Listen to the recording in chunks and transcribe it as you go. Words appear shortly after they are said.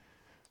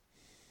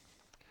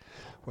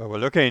Well, we're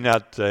looking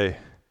at the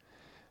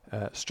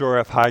story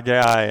of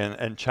Haggai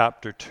in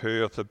chapter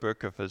 2 of the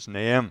book of his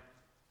name.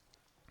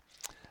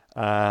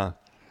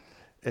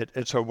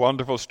 It's a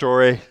wonderful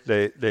story.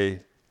 The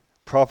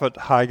prophet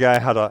Haggai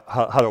had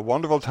a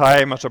wonderful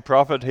time as a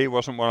prophet. He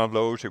wasn't one of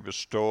those who was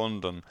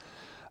stoned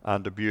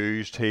and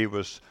abused. He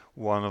was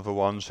one of the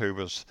ones who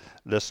was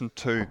listened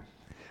to.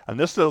 And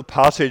this little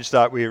passage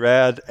that we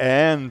read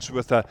ends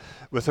with a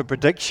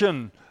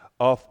prediction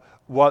of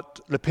what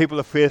the people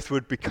of faith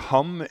would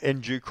become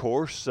in due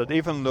course, that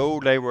even though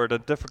they were at a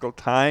difficult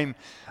time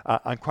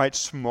and quite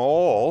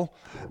small,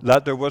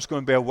 that there was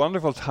going to be a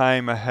wonderful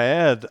time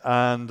ahead.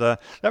 And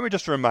let me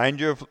just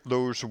remind you of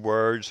those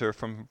words here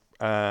from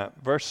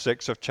verse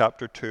 6 of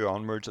chapter 2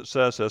 onwards. It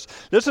says this: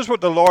 "This is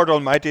what the Lord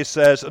Almighty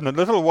says, in a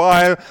little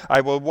while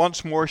I will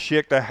once more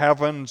shake the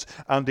heavens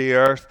and the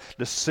earth,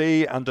 the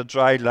sea and the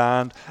dry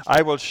land.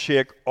 I will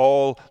shake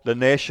all the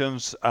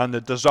nations, and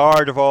the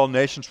desired of all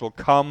nations will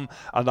come,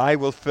 and I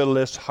will fill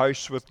this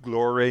house with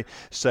glory,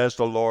 says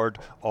the Lord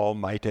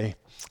Almighty."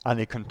 And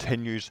he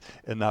continues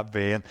in that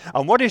vein.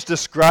 And what he's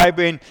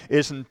describing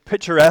is, in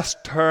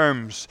picturesque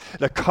terms,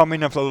 the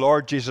coming of the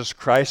Lord Jesus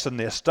Christ and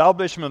the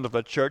establishment of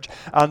the church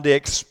and the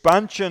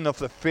expansion of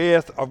the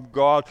faith of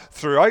God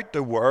throughout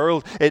the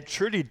world. It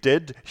truly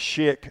did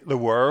shake the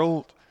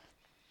world.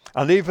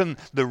 And even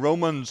the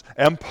Roman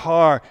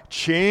Empire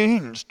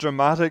changed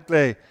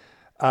dramatically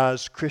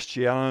as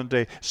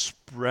Christianity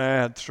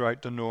spread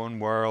throughout the known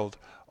world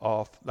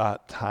of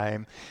that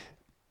time.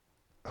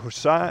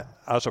 Hosea,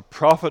 as a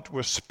prophet,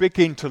 was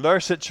speaking to their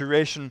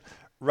situation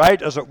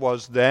right as it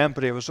was then,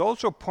 but he was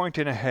also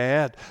pointing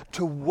ahead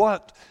to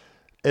what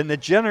in the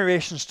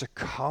generations to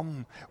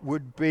come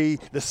would be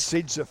the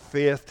seeds of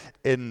faith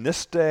in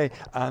this day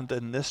and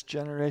in this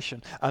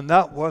generation. And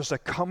that was the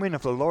coming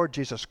of the Lord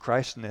Jesus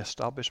Christ and the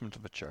establishment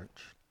of the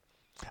church.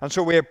 And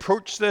so we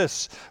approach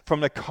this from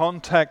the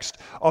context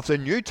of the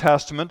New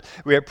Testament.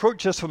 We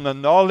approach this from the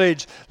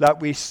knowledge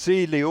that we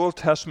see the Old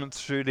Testament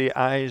through the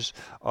eyes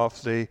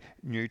of the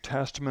New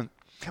Testament.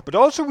 But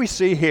also we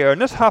see here,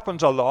 and this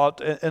happens a lot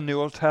in the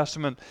Old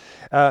Testament,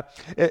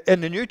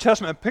 in the New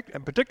Testament,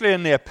 particularly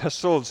in the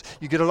epistles,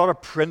 you get a lot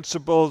of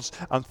principles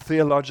and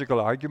theological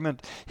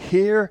argument.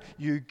 Here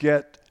you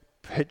get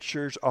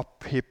pictures of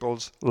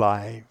people's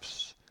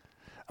lives.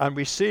 And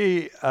we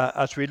see,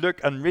 as we look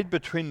and read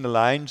between the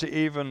lines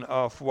even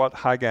of what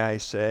Haggai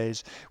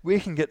says, we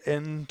can get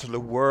into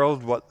the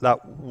world what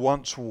that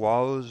once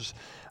was.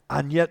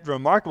 And yet the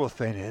remarkable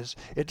thing is,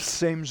 it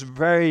seems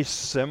very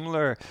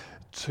similar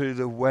to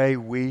the way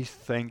we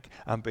think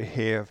and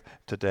behave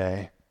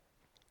today.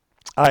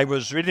 I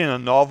was reading a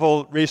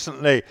novel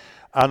recently,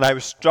 and I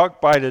was struck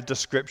by the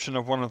description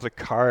of one of the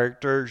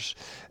characters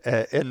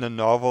in the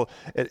novel.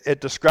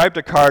 It described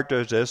the character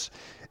as this: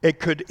 "It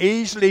could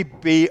easily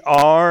be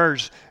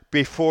ours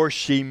before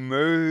she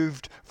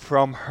moved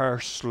from her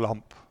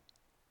slump."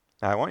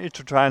 Now, I want you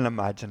to try and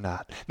imagine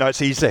that. Now,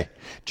 it's easy.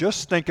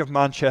 Just think of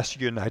Manchester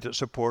United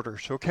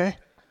supporters, okay?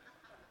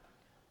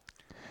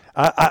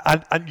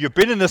 And you've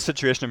been in this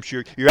situation, I'm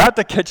sure. You're at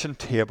the kitchen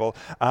table,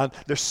 and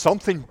there's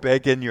something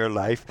big in your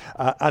life,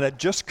 and it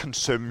just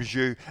consumes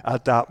you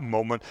at that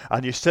moment.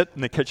 And you sit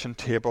in the kitchen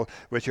table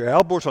with your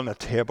elbows on the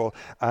table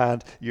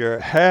and your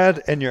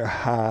head in your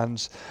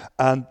hands,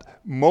 and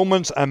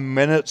moments and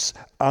minutes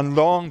and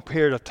long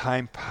period of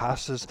time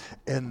passes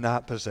in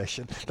that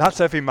position.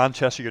 That's every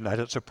Manchester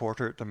United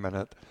supporter at the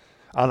minute.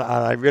 And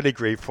I really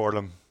grieve for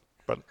them,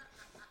 but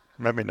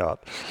maybe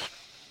not.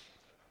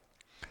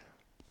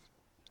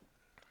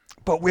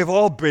 But we've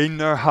all been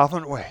there,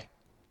 haven't we?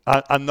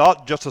 And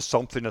not just as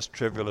something as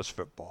trivial as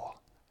football.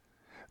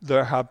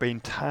 There have been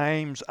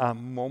times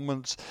and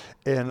moments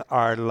in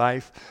our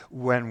life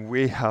when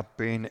we have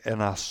been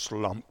in a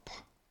slump.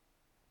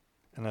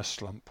 In a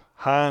slump.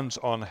 Hands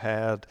on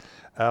head,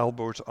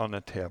 elbows on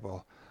the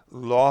table,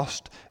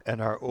 lost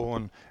in our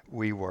own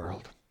wee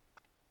world.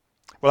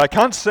 Well, I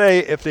can't say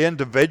if the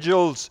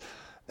individuals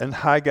in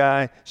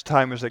Haggai's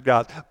time was like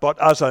that,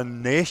 but as a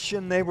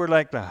nation they were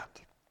like that.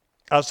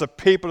 As the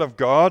people of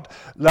God,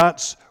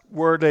 that's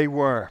where they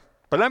were.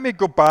 But let me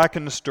go back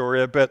in the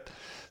story a bit.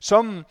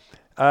 Some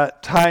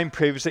time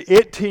previously,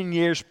 18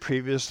 years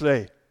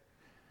previously,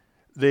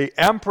 the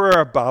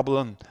emperor of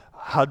Babylon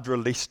had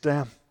released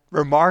them.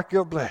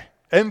 Remarkably,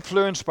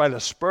 influenced by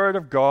the Spirit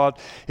of God,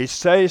 he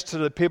says to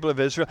the people of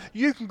Israel,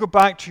 "You can go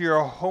back to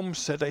your home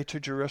city, to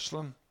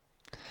Jerusalem.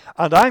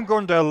 And I'm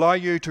going to allow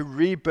you to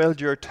rebuild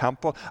your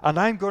temple, and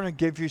I'm going to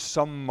give you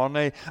some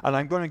money, and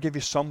I'm going to give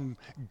you some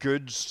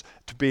goods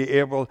to be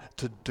able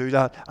to do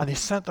that." And he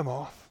sent them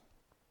off.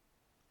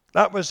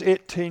 That was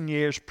 18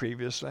 years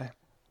previously.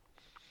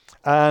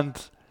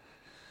 But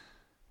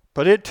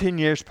 18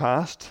 years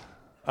passed,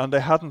 and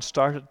they hadn't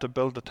started to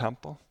build the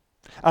temple.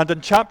 And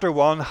in chapter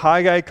 1,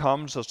 Haggai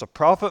comes as a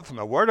prophet from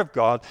the Word of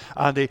God,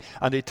 and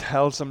he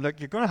tells them, "Look,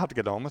 you're going to have to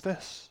get on with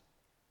this."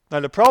 Now,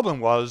 the problem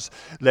was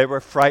they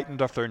were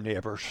frightened of their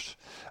neighbors.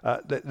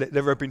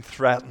 They were being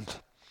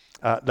threatened.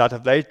 that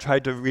if they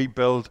tried to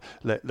rebuild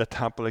the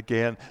temple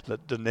again,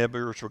 that the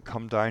neighbors would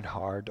come down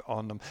hard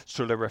on them.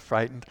 So they were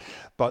frightened.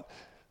 But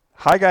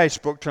Haggai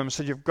spoke to him and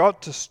said, you've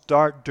got to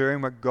start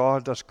doing what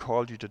God has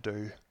called you to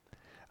do.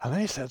 And then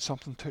he said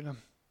something to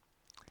them.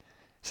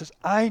 He says,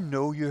 I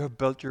know you have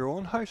built your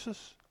own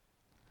houses.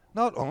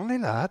 Not only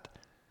that,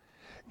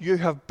 you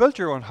have built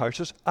your own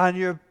houses and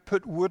you have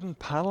put wooden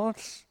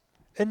panels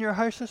in your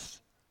houses.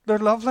 They're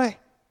lovely.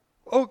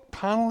 Oak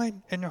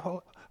paneling in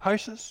your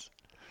houses.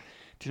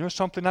 Do you know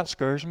something that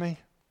scares me?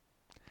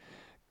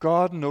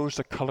 God knows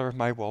the colour of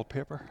my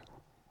wallpaper.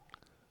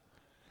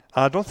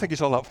 And I don't think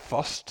he's all that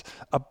fussed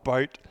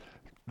about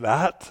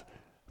that.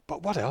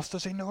 But what else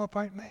does he know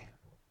about me?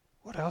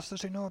 What else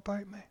does he know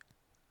about me?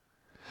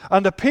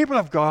 And the people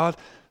of God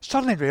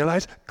suddenly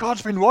realize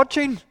God's been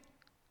watching.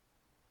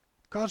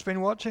 God's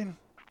been watching.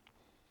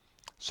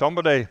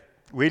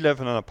 We live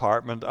in an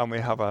apartment and we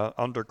have an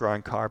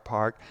underground car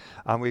park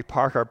and we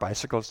park our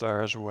bicycles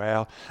there as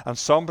well. And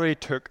somebody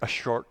took a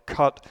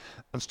shortcut.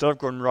 Instead of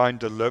going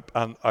round the loop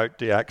and out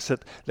the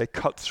exit, they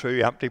cut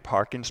through empty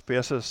parking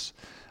spaces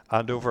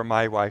and over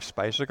my wife's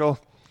bicycle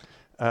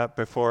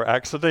before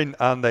exiting,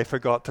 and they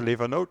forgot to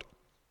leave a note.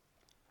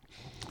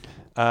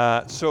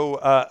 So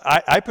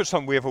I put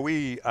we have a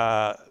wee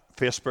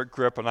Facebook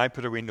group, and I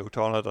put a wee note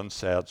on it and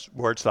said,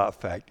 words to that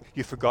effect,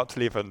 you forgot to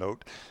leave a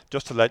note,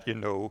 just to let you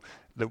know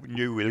the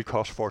new wheel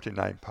costs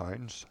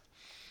 £49.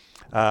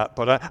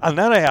 And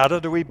then I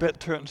added a wee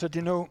bit to it and said, do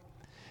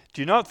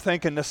you not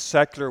think in this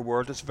secular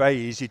world it's very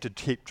easy to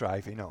keep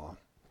driving on?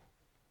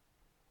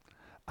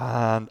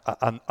 And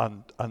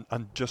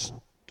just,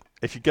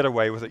 if you get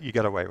away with it, you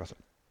get away with it.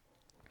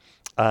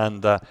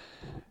 And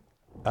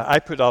I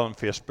put that on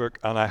Facebook,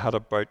 and I had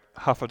about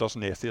half a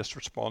dozen atheists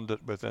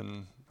responded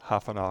within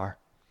half an hour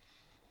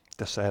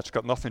to say it's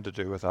got nothing to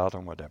do with that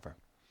and whatever.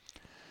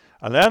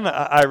 And then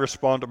I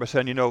responded by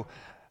saying,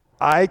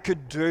 I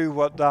could do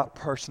what that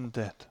person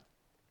did,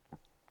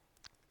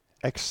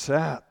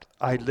 except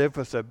I live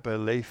with the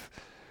belief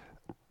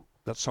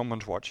that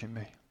someone's watching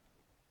me.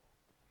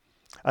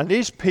 And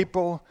these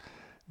people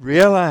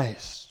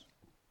realize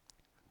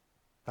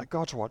that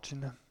God's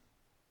watching them.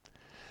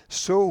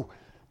 So,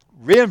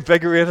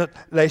 reinvigorated,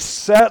 they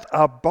set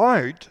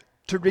about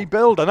to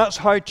rebuild. And that's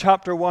how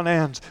chapter 1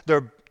 ends.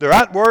 They're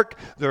at work,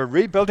 they're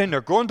rebuilding,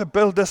 they're going to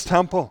build this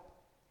temple.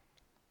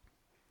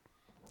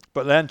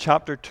 But then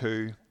chapter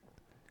 2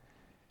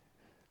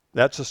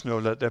 lets us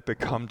know that they've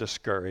become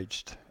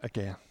discouraged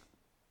again.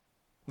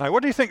 Now,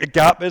 what do you think the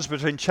gap is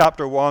between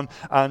chapter 1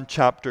 and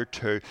chapter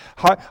 2?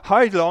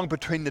 How long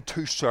between the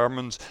two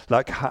sermons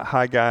like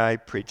Haggai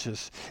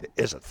preaches?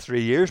 Is it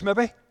 3 years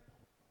maybe?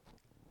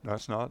 No,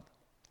 it's not.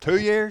 2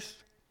 years?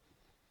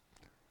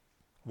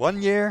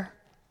 1 year?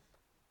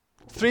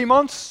 3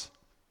 months?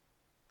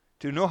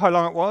 Do you know how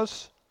long it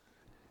was?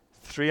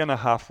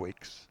 3.5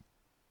 weeks.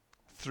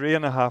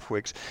 3.5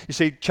 weeks. You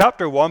see,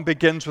 chapter 1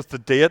 begins with the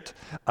date,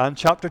 and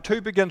chapter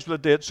 2 begins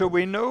with the date. So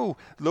we know,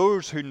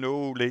 those who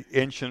know the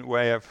ancient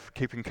way of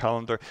keeping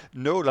calendar,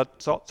 know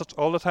that's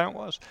all the time it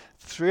was.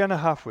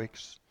 3.5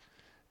 weeks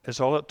is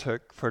all it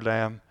took for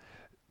them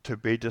to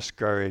be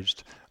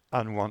discouraged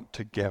and want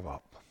to give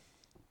up.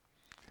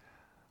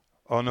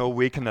 Oh no,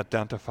 we can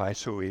identify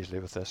so easily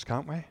with this,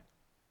 can't we?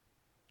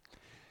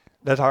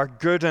 That our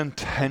good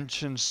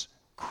intentions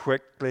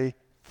quickly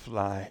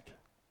flag.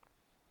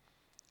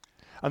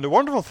 And the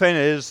wonderful thing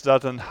is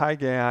that in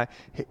Haggai,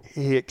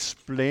 he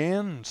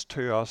explains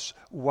to us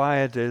why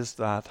it is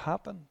that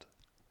happened.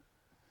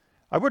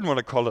 I wouldn't want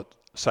to call it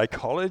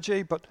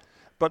psychology, but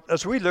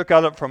as we look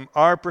at it from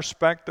our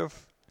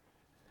perspective,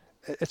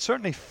 it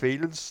certainly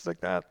feels like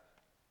that.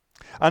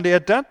 And he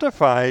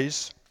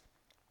identifies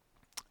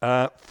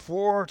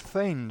 4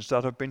 things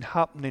that have been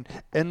happening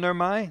in their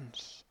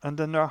minds and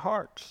in their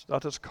hearts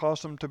that has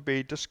caused them to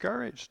be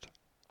discouraged.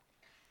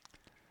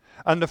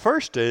 And the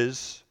first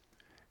is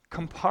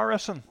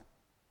comparison.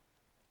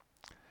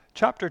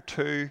 Chapter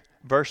 2,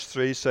 verse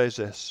 3 says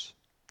this: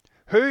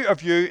 Who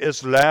of you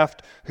is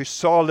left who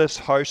saw this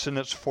house in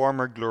its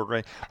former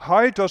glory?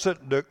 How does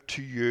it look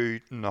to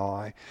you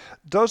now?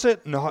 Does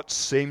it not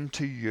seem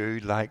to you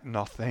like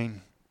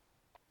nothing?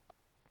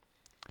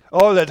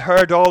 Oh, they'd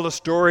heard all the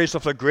stories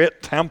of the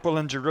great temple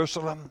in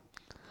Jerusalem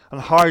and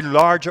how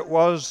large it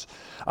was,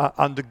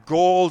 and the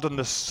gold and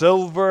the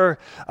silver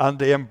and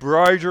the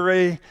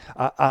embroidery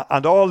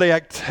and all the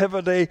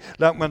activity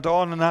that went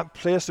on in that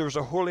place. There was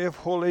a Holy of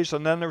Holies,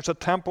 and then there was a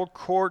temple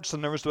courts,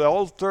 and there was the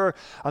altar,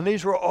 and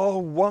these were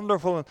all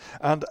wonderful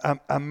and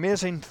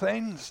amazing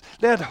things.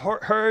 They had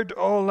heard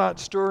all that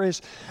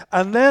stories,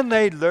 and then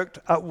they looked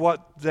at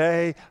what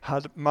they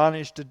had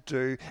managed to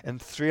do in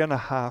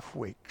 3.5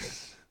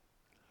 weeks,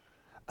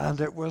 and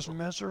it was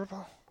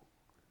miserable.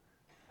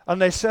 And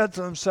they said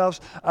to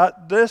themselves,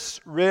 at this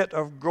rate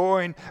of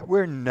going,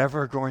 we're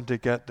never going to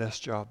get this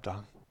job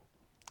done.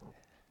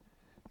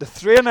 The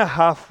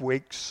 3.5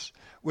 weeks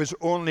was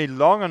only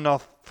long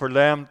enough for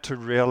them to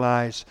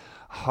realize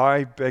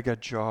how big a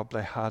job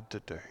they had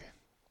to do.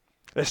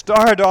 They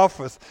started off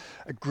with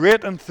a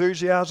great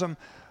enthusiasm,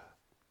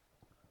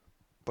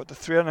 But the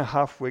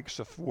 3.5 weeks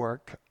of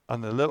work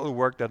and the little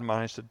work they'd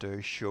managed to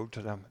do showed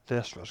to them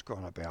this was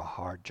going to be a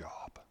hard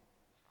job.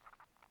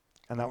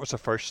 And that was the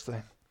first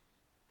thing.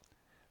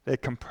 They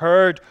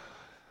compared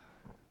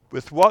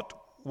with what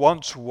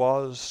once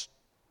was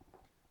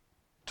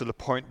to the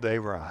point they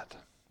were at.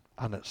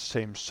 And it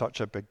seemed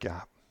such a big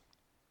gap.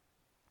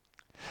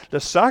 The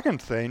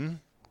second thing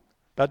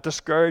that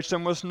discouraged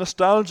them was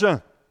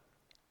nostalgia.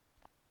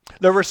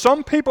 There were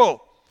some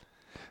people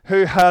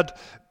who had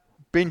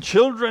been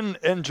children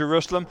in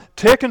Jerusalem,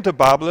 taken to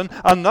Babylon,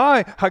 and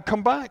now had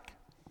come back.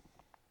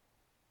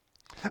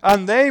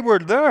 And they were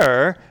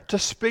there to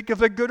speak of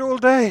the good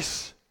old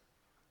days.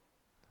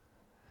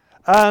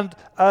 And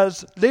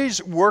as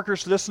these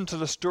workers listened to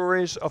the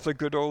stories of the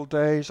good old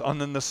days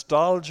and the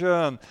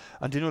nostalgia,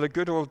 and you know, the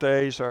good old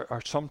days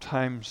are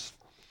sometimes,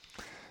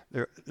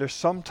 they're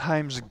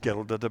sometimes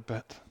gilded a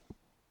bit.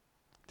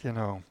 You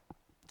know,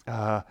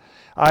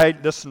 I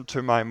listened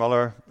to my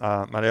mother,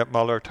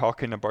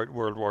 talking about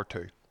World War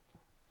II.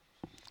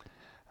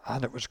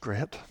 And it was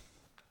great.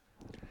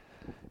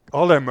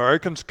 All the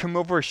Americans come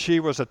over. She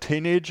was a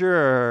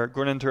teenager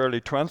going into early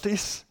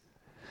 20s.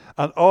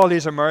 And all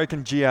these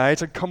American GIs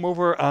had come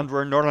over and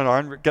were in Northern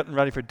Ireland getting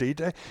ready for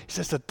D-Day. He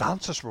says the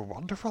dances were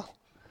wonderful.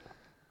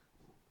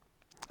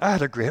 I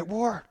had a great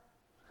war.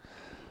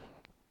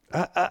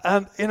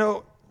 And, you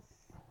know,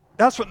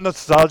 that's what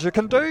nostalgia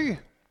can do.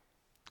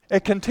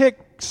 It can take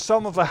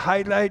some of the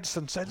highlights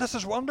and say, this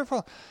is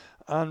wonderful.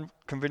 And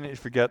conveniently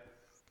forget,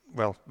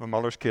 well, in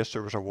Muller's case,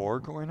 there was a war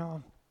going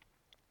on.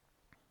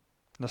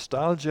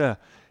 Nostalgia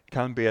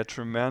can be a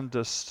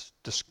tremendous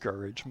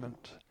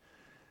discouragement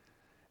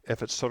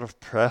if it's sort of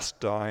pressed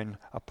down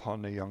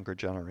upon the younger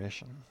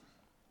generation.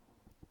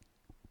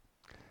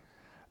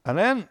 And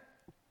then,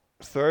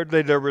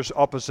 thirdly, there was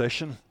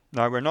opposition.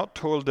 Now, we're not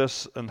told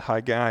this in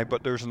Haggai,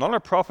 but there's another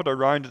prophet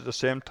around at the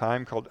same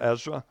time called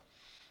Ezra.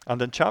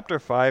 And in chapter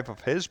 5 of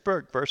his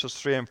book, verses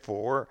 3 and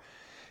 4,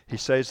 he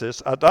says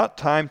this: At that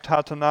time,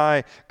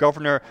 Tattenai,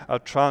 governor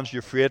of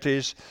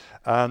Trans-Euphrates,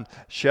 and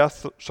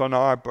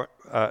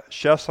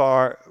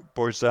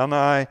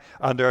Shethar-Bozenai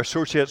and their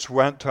associates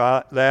went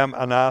to them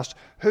and asked,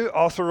 who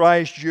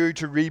authorized you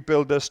to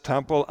rebuild this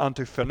temple and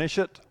to finish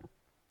it?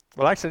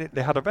 Well, actually,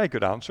 they had a very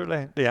good answer,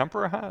 the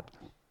emperor had.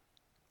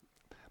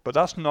 But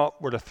that's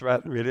not where the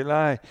threat really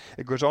lies.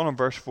 It goes on in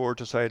verse 4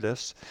 to say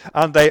this.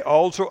 And they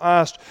also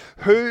asked,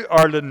 who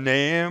are the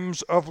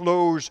names of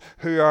those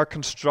who are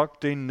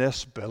constructing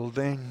this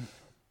building?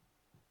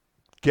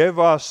 Give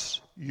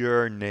us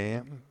your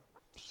names.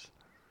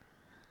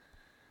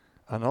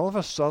 And all of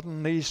a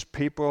sudden, these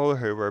people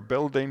who were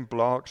building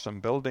blocks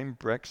and building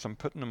bricks and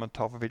putting them on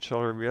top of each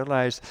other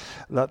realized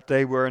that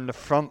they were in the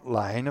front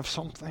line of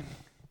something.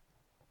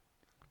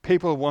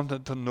 People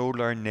wanted to know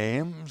their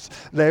names.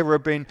 They were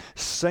being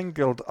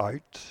singled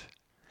out.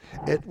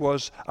 It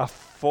was a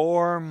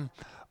form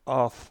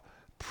of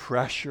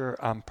pressure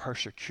and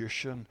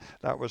persecution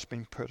that was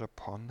being put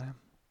upon them.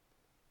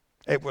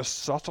 It was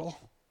subtle,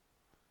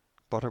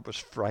 but it was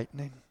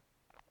frightening.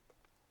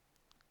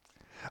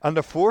 And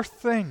the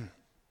fourth thing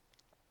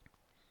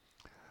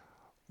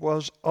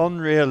was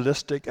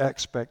unrealistic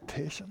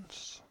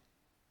expectations.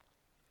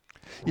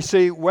 You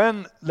see,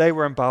 when they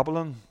were in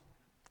Babylon,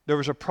 there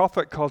was a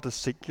prophet called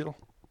Ezekiel,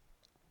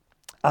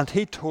 and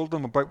he told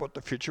them about what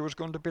the future was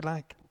going to be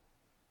like.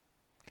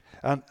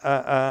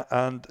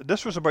 And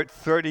this was about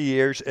 30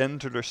 years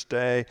into their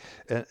stay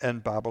in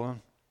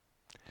Babylon.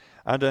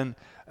 And in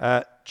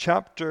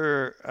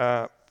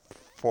chapter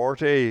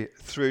 40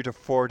 through to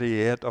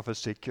 48 of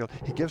Ezekiel,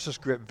 he gives us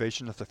great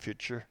vision of the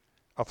future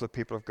of the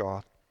people of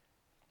God.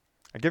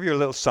 I'll give you a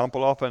little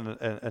sample of it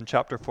in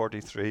chapter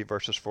 43,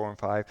 verses 4 and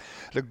 5.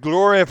 The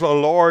glory of the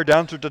Lord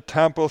entered the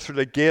temple through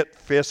the gate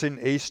facing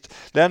east.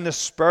 Then the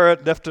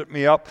Spirit lifted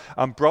me up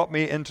and brought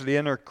me into the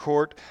inner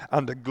court,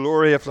 and the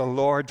glory of the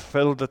Lord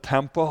filled the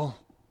temple.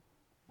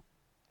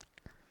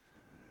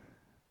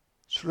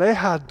 So they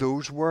had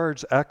those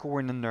words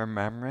echoing in their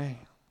memory.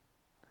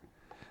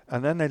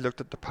 And then they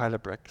looked at the pile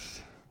of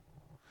bricks,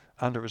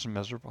 and it was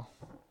miserable.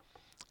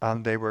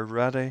 And they were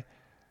ready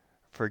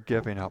for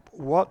giving up.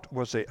 What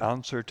was the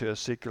answer to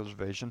Ezekiel's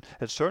vision?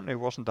 It certainly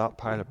wasn't that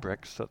pile of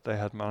bricks that they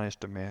had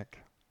managed to make.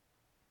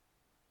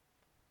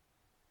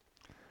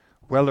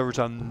 Well, there was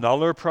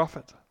another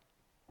prophet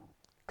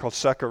called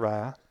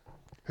Zechariah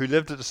who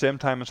lived at the same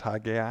time as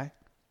Haggai.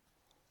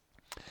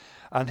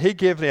 And he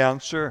gave the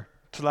answer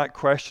to that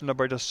question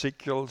about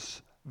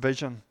Ezekiel's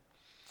vision.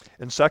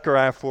 In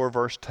Zechariah 4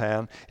 verse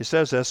 10, he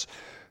says this: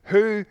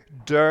 who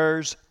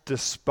dares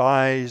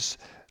despise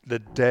the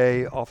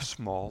day of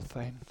small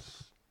things?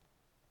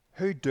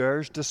 Who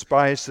dares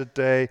despise the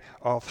day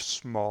of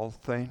small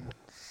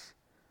things?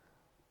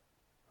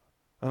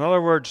 In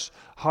other words,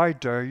 how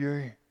dare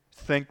you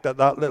think that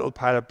that little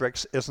pile of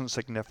bricks isn't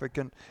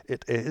significant?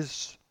 It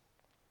is.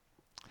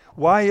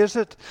 Why is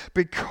it?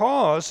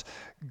 Because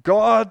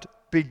God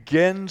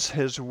begins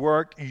his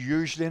work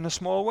usually in a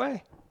small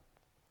way.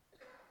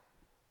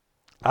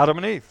 Adam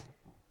and Eve.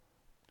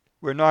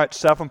 We're now at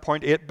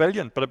 7.8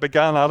 billion, but it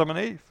began Adam and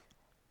Eve.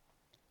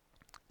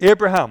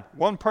 Abraham,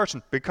 one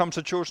person, becomes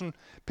the chosen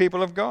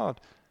people of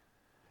God.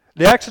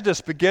 The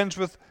Exodus begins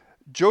with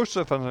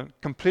Joseph and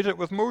completed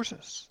with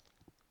Moses.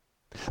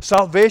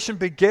 Salvation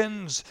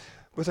begins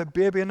with a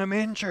baby in a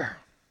manger.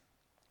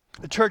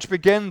 The church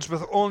begins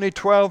with only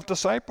 12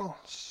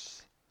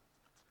 disciples.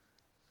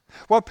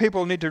 What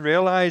people need to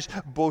realize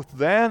both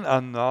then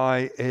and now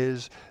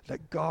is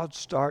that God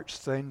starts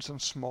things in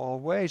small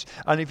ways.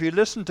 And if you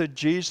listen to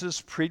Jesus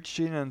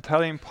preaching and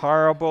telling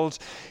parables,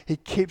 he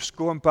keeps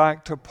going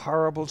back to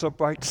parables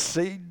about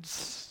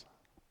seeds.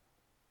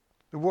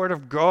 The Word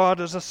of God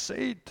is a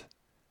seed.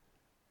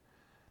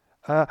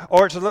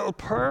 Or it's a little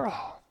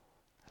pearl.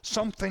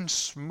 Something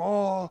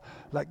small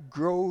that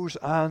grows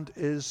and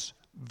is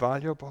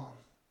valuable.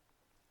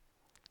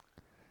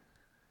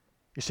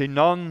 You see,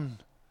 none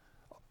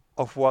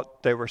of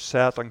what they were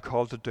set and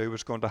called to do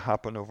was going to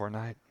happen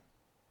overnight.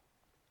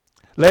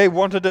 They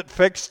wanted it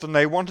fixed and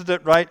they wanted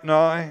it right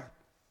now.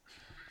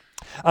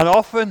 And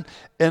often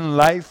in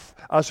life,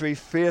 as we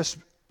face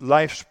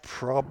life's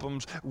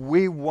problems,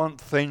 we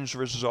want things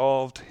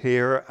resolved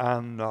here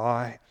and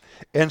now.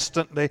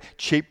 Instantly,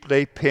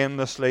 cheaply,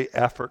 painlessly,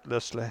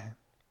 effortlessly.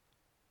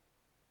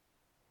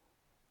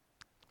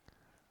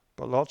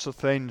 But lots of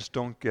things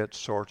don't get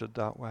sorted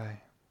that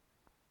way.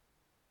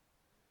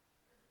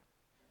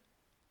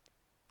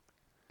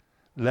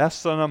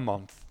 Less than a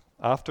month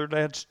after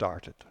they had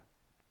started,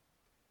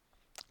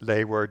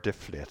 they were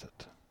deflated.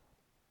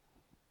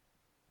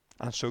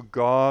 And so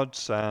God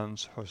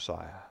sends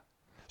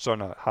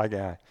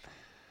Haggai,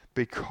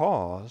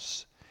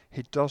 because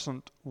he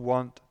doesn't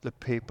want the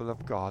people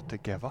of God to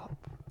give up.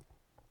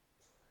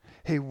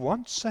 He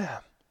wants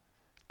them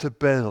to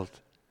build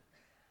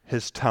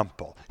his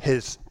temple,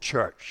 his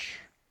church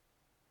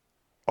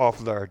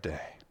of their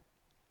day.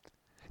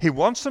 He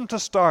wants them to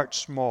start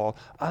small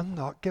and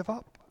not give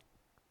up.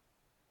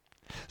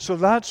 So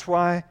that's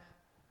why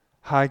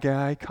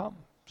Haggai comes.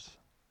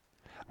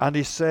 And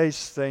he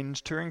says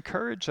things to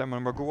encourage them.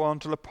 And we'll go on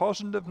to the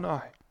positive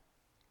now.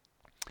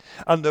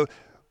 And the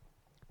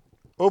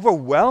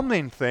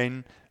overwhelming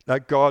thing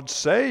that God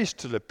says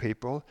to the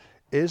people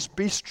is,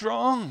 be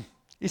strong.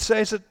 He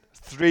says it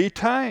 3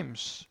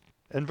 times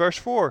in verse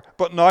 4.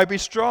 But now be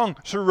strong,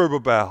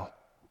 Zerubbabel,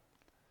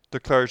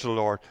 declares the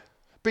Lord.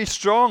 Be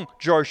strong,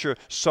 Joshua,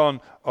 son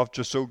of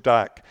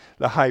Josadak,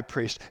 the high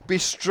priest. Be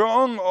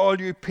strong, all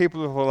you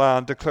people of the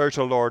land, declares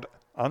the Lord,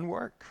 and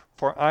work,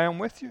 for I am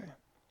with you.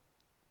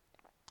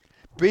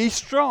 Be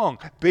strong,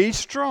 be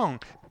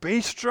strong, be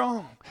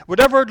strong.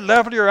 Whatever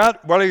level you're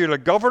at, whether you're the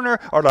governor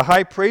or the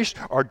high priest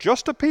or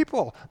just a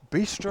people,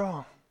 be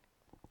strong.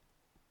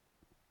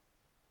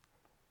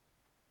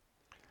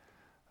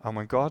 And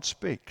when God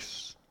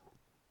speaks,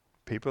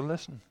 people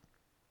listen.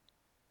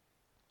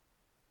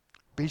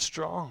 Be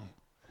strong.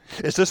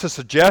 Is this a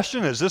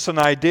suggestion? Is this an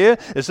idea?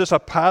 Is this a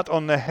pat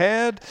on the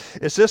head?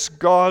 Is this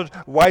God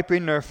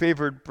wiping their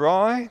fevered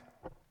brow?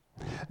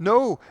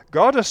 No,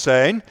 God is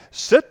saying,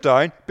 sit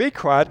down, be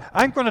quiet,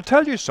 I'm going to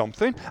tell you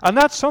something, and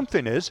that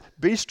something is,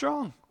 be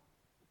strong.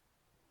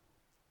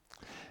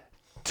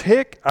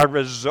 Take a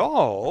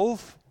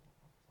resolve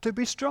to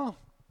be strong.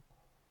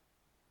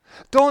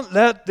 Don't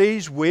let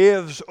these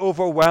waves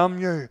overwhelm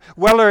you.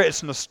 Whether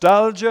it's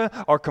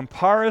nostalgia or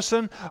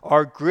comparison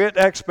or great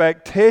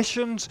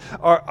expectations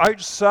or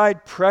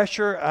outside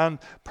pressure and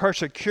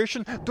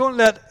persecution, don't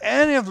let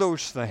any of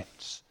those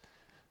things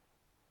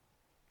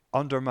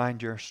undermine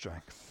your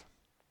strength.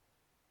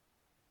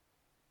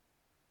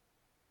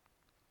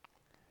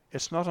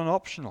 It's not an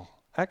optional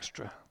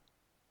extra.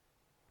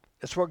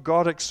 It's what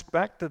God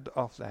expected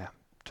of them,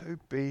 to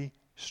be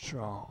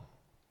strong.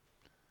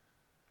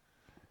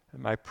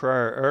 In my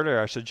prayer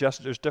earlier, I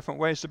suggested there's different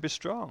ways to be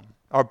strong.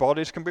 Our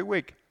bodies can be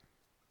weak,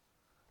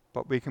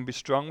 but we can be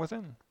strong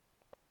within.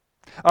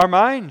 Our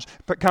minds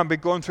can be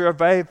going through a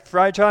very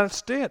fragile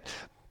state,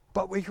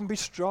 but we can be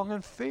strong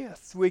in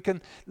faith. We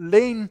can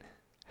lean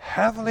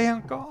heavily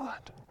on God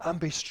and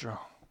be strong.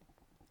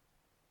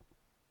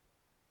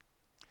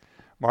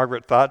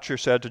 Margaret Thatcher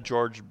said to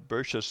George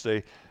Bush as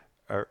the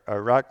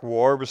Iraq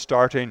war was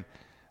starting,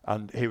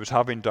 and he was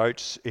having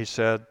doubts, he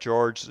said,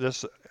 George,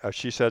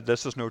 she said,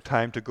 this is no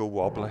time to go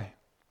wobbly.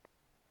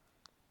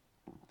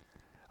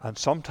 And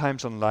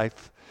sometimes in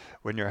life,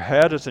 when your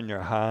head is in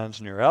your hands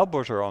and your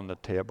elbows are on the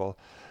table,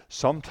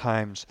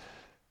 sometimes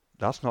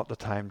that's not the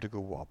time to go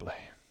wobbly.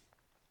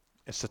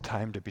 It's the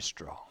time to be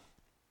strong.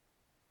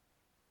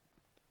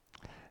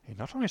 He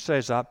not only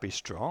says that, be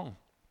strong.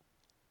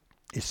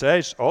 He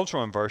says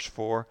also in verse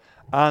 4,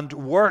 and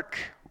work.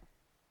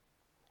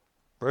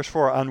 Verse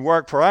 4, and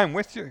work, for I am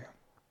with you.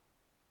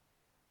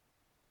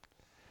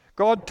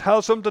 God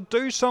tells them to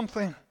do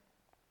something.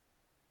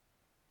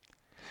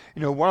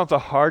 You know, one of the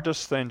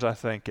hardest things I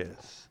think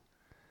is,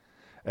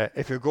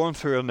 if you're going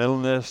through an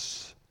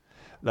illness,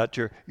 that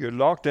you're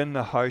locked in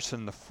the house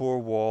in the 4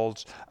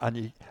 walls and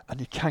you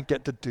can't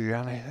get to do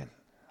anything.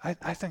 I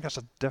think that's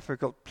a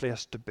difficult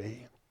place to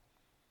be.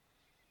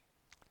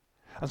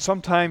 And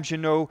sometimes, you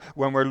know,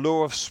 when we're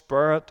low of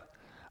spirit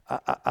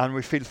and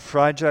we feel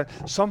fragile,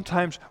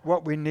 sometimes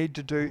what we need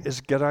to do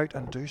is get out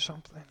and do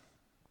something.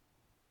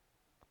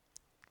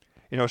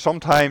 You know,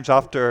 sometimes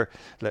after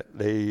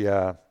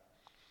the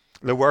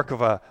work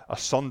of a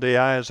Sunday,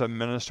 I as a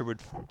minister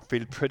would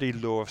feel pretty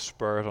low of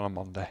spirit on a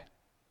Monday.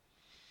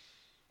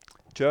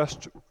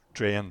 Just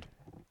drained.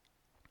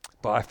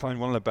 But I found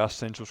one of the best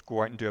things was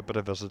go out and do a bit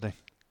of visiting.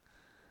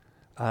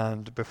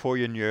 And before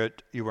you knew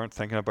it, you weren't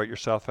thinking about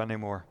yourself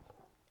anymore.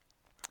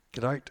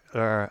 Get out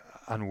there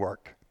and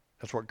work.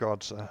 That's what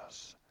God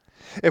says.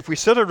 If we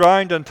sit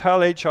around and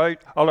tell each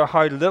other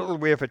how little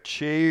we have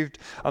achieved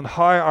and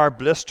how our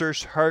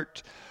blisters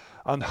hurt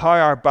and how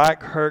our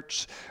back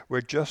hurts,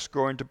 we're just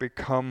going to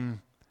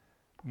become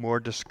more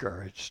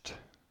discouraged.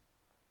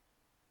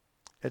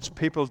 It's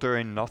people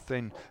doing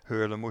nothing who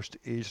are the most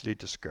easily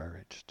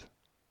discouraged.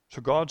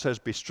 So God says,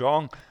 be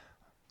strong,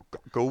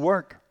 go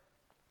work.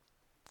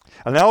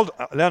 And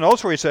then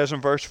also he says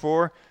in verse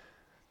 4,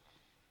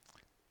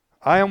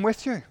 I am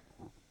with you.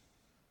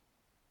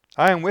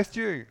 I am with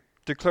you,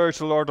 declares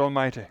the Lord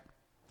Almighty.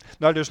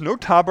 Now there's no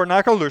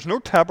tabernacle, there's no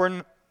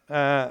temple,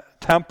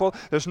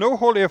 there's no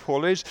Holy of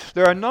Holies,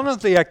 there are none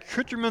of the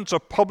accoutrements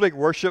of public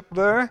worship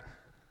there.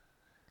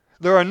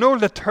 There are no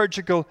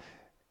liturgical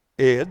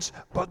aids,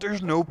 but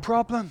there's no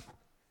problem.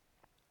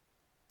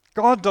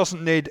 God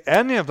doesn't need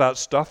any of that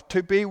stuff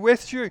to be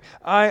with you.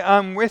 I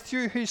am with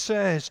you, he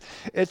says.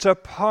 It's a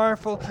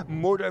powerful,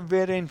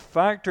 motivating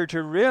factor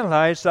to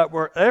realize that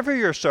wherever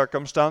your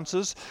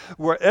circumstances,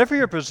 wherever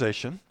your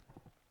position,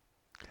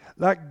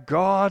 that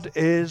God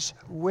is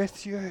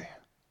with you.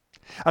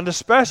 And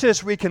especially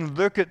as we can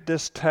look at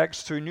this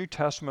text through New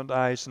Testament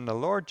eyes in the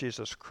Lord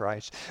Jesus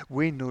Christ,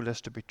 we know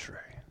this to be true.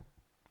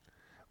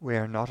 We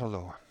are not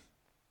alone.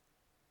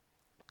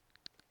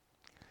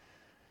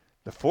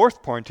 The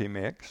fourth point he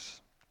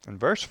makes in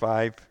verse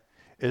 5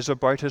 is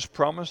about his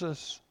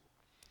promises.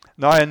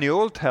 Now in the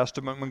Old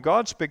Testament, when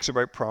God speaks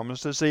about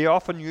promises, he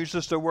often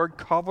uses the word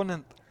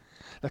covenant.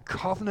 The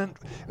covenant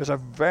is a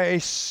very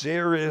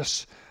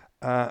serious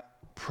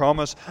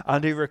promise,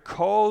 and he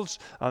recalls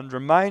and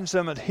reminds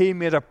them that he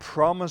made a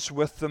promise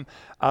with them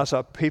as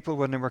a people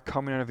when they were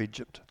coming out of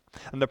Egypt.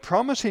 And the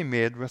promise he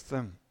made with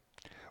them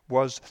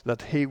was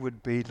that he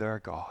would be their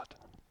God.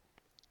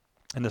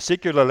 In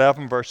Ezekiel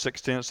 11 verse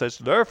 16 it says,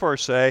 therefore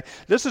say,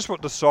 this is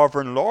what the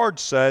sovereign Lord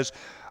says,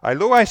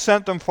 although I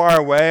sent them far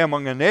away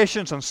among the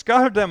nations and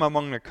scattered them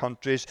among the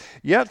countries,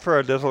 yet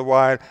for a little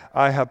while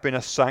I have been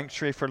a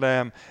sanctuary for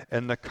them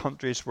in the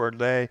countries where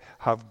they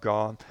have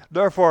gone.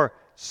 Therefore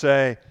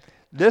say,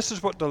 this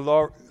is what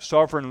the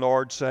sovereign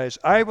Lord says,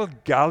 I will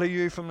gather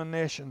you from the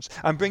nations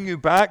and bring you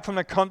back from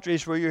the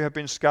countries where you have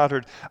been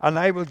scattered, and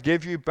I will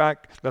give you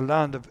back the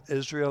land of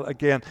Israel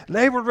again.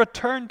 They will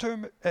return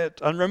to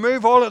it and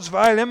remove all its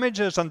vile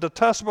images and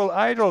detestable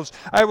idols.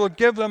 I will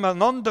give them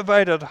an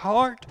undivided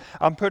heart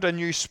and put a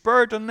new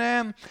spirit in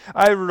them.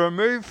 I will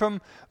remove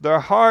from their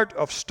heart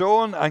of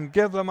stone and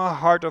give them a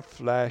heart of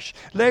flesh.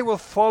 They will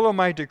follow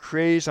my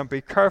decrees and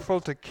be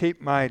careful to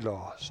keep my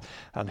laws.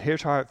 And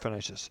here's how it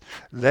finishes.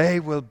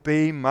 They will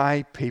be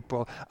my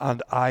people,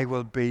 and I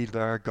will be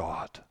their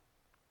God.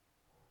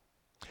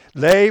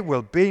 They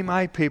will be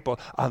my people,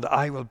 and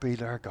I will be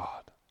their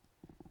God.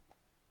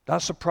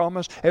 That's a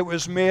promise. It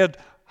was made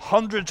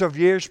hundreds of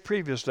years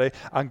previously,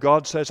 and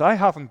God says, I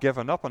haven't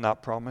given up on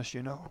that promise,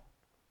 you know.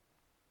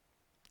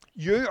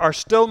 You are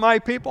still my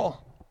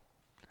people,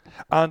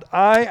 and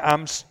I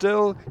am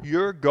still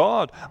your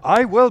God.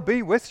 I will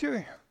be with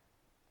you.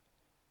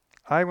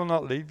 I will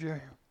not leave you.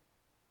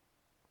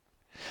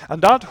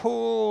 And that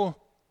whole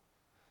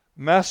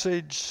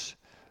message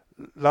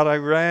that I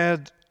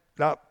read,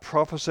 that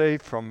prophecy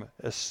from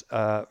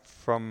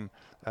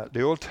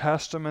the Old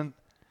Testament,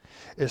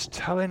 is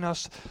telling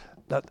us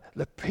that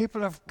the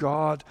people of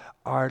God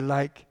are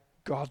like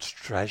God's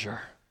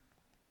treasure.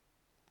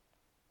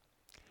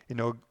 You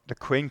know, the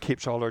Queen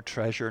keeps all her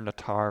treasure in the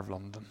Tower of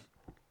London.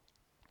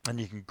 And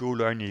you can go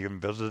down, you can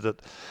visit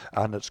it,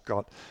 and it's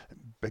got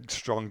big,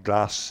 strong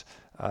glass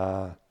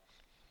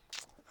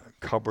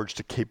cupboards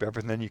to keep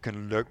everything in. You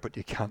can look, but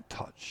you can't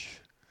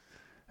touch.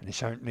 And you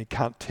certainly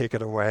can't take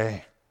it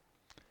away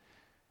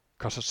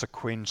because it's the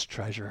Queen's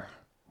treasure.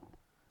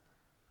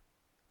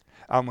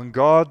 And when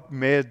God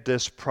made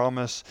this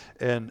promise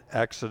in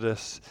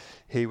Exodus,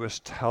 he was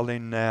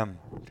telling them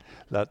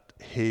that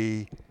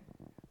he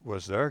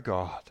was their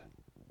God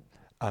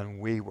and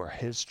we were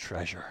his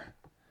treasure,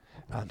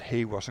 and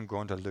he wasn't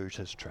going to lose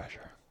his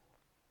treasure.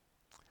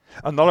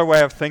 Another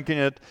way of thinking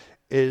it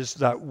is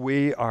that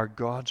we are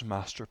God's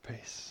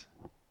masterpiece.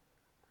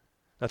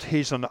 That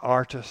he's an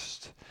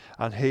artist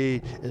and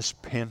he is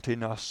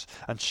painting us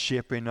and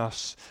shaping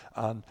us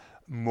and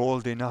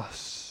molding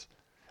us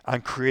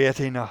and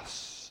creating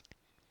us.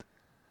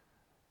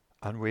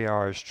 And we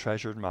are his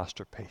treasured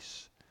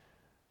masterpiece,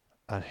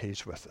 and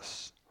he's with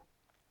us.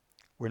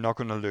 We're not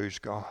going to lose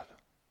God.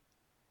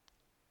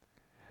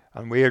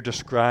 And we are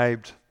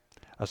described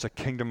as a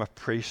kingdom of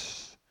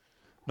priests.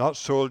 Not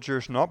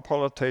soldiers, not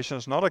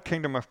politicians, not a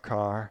kingdom of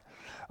power,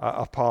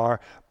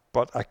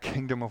 but a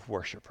kingdom of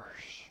worshippers.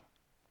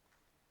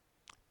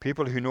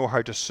 People who know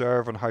how to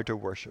serve and how to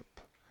worship.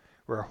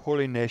 We're a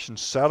holy nation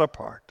set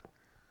apart.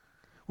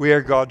 We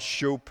are God's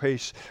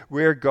showpiece.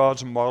 We are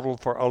God's model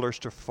for others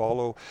to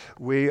follow.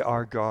 We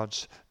are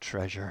God's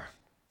treasure.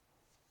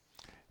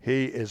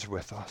 He is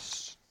with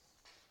us.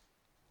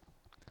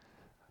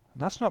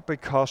 And that's not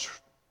because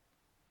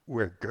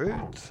we're good.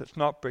 It's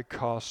not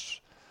because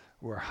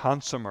we're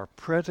handsome or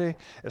pretty.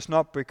 It's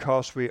not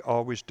because we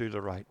always do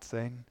the right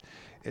thing.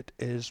 It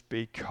is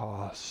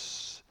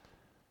because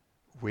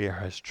we are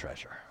his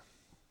treasure.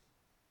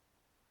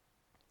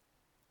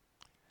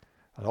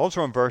 And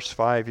also in verse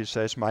 5 he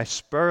says, my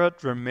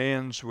spirit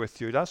remains with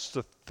you. That's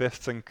the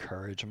fifth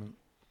encouragement.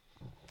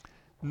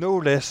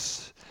 Know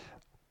this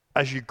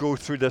as you go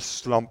through this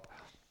slump,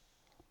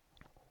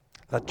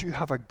 that you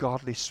have a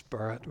godly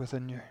spirit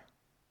within you.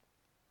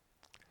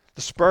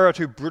 The Spirit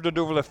who brooded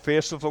over the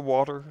face of the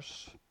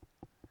waters.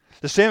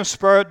 The same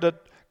Spirit that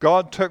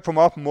God took from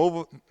off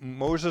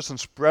Moses and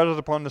spread it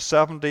upon the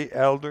 70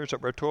 elders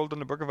that we're told in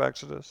the book of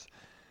Exodus.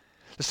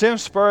 The same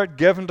Spirit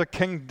given to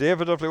King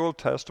David of the Old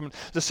Testament.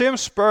 The same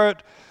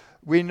Spirit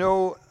we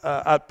know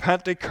at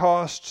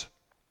Pentecost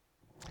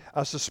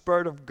as the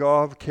Spirit of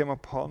God came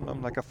upon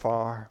them like a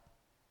fire.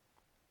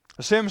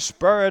 The same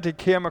Spirit he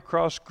came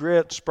across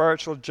great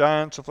spiritual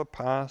giants of the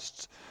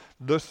past,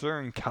 Luther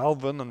and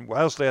Calvin and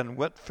Wesley and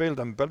Whitefield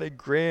and Billy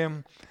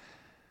Graham,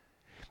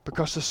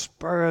 because the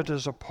Spirit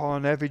is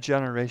upon every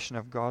generation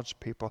of God's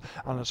people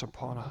and is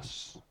upon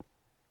us.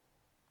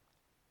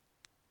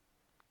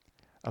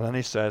 And then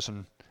he says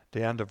in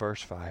the end of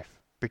verse 5,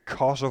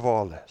 because of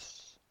all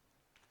this,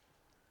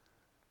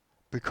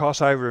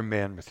 because I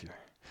remain with you,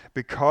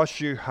 because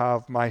you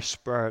have my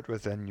Spirit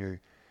within you,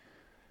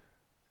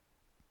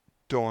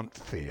 don't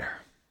fear.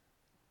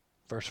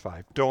 Verse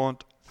 5,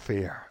 don't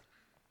fear.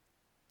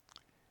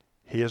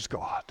 He is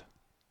God.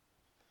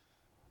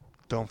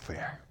 Don't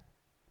fear.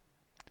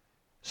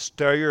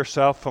 Stir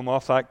yourself from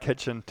off that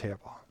kitchen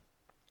table.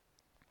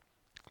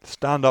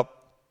 Stand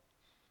up.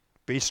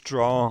 Be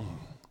strong.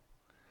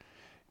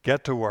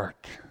 Get to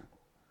work.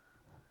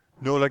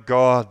 Know that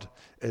God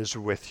is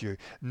with you.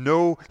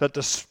 Know that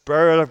the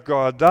Spirit of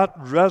God, that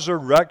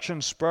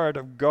resurrection Spirit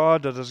of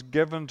God that is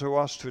given to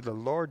us through the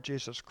Lord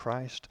Jesus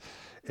Christ,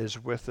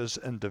 is with us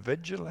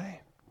individually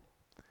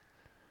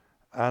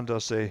and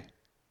as a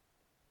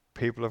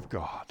people of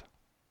God.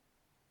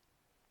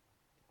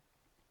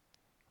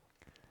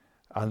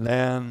 And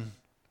then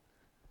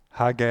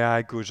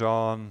Haggai goes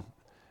on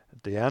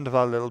at the end of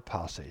that little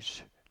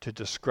passage to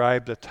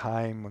describe the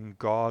time when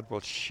God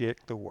will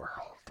shake the world.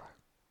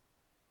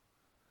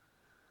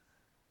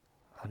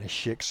 And he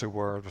shakes the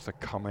world with the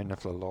coming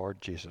of the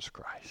Lord Jesus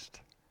Christ.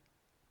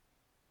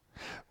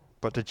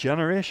 But the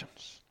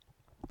generations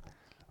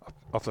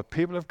of the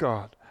people of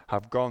God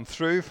have gone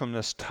through from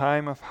this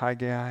time of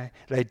Haggai.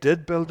 They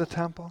did build the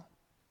temple.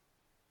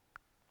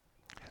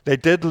 They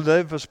did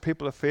live as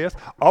people of faith,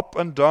 up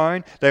and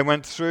down. They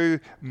went through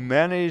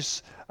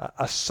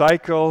a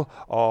cycle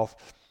of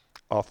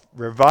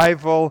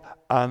revival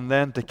and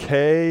then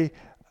decay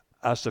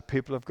as the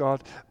people of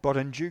God. But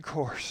in due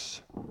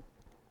course,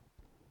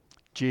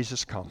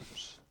 Jesus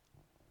comes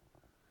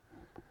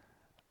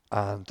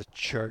and the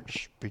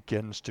church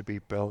begins to be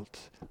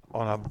built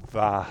on a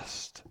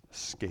vast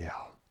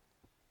scale.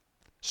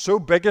 So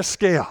big a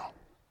scale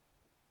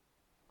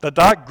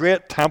that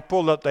great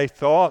temple that they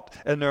thought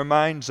in their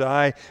mind's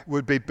eye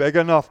would be big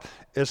enough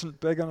isn't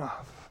big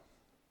enough.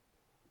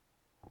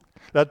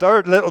 That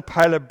their little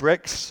pile of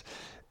bricks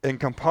in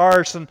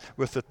comparison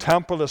with the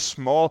temple is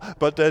small,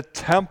 but the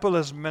temple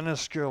is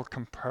minuscule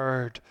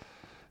compared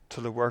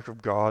to the work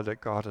of God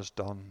that God has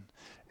done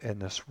in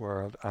this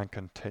world and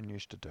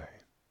continues to do.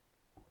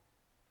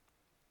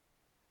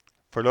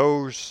 For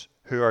those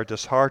who are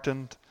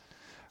disheartened,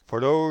 for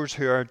those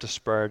who are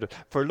despaired,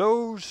 for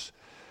those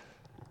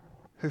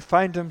who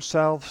find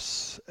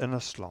themselves in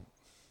a slump,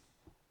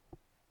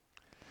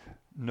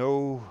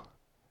 know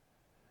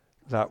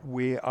that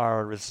we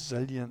are a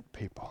resilient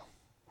people.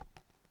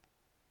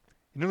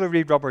 You know the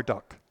wee rubber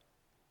duck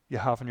you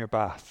have in your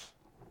bath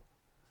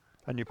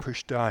and you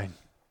push down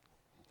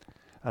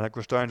and it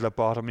goes down to the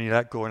bottom and you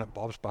let go and it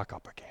bobs back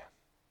up again.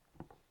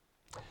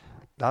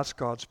 That's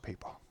God's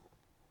people.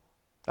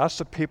 That's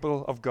the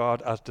people of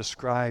God as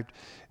described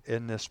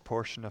in this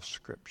portion of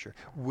Scripture.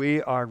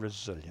 We are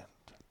resilient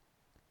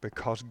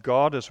because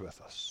God is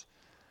with us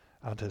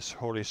and his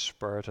Holy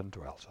Spirit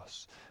indwells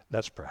us.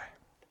 Let's pray.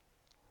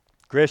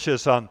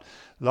 Gracious and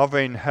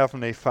loving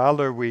Heavenly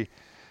Father, we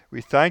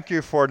thank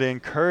you for the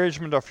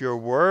encouragement of your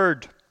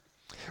word.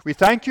 We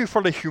thank you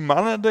for the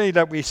humanity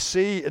that we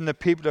see in the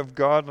people of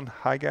God in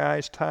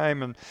Haggai's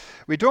time. And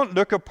we don't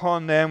look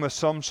upon them with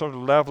some sort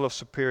of level of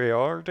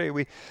superiority.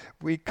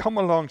 We come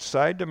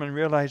alongside them and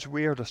realize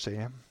we are the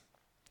same.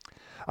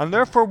 And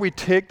therefore we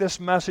take this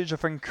message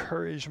of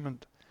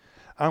encouragement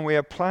and we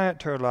apply it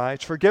to our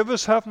lives. Forgive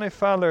us, Heavenly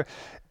Father,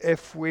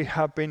 if we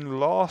have been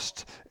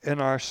lost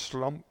in our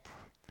slump.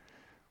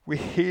 We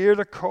hear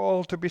the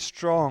call to be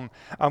strong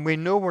and we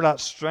know where that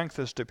strength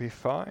is to be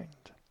found.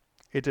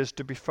 It is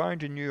to be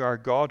found in you, our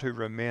God who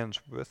remains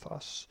with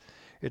us.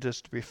 It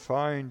is to be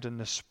found in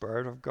the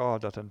Spirit of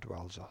God that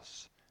indwells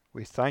us.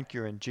 We thank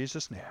you in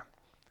Jesus' name.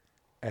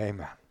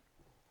 Amen.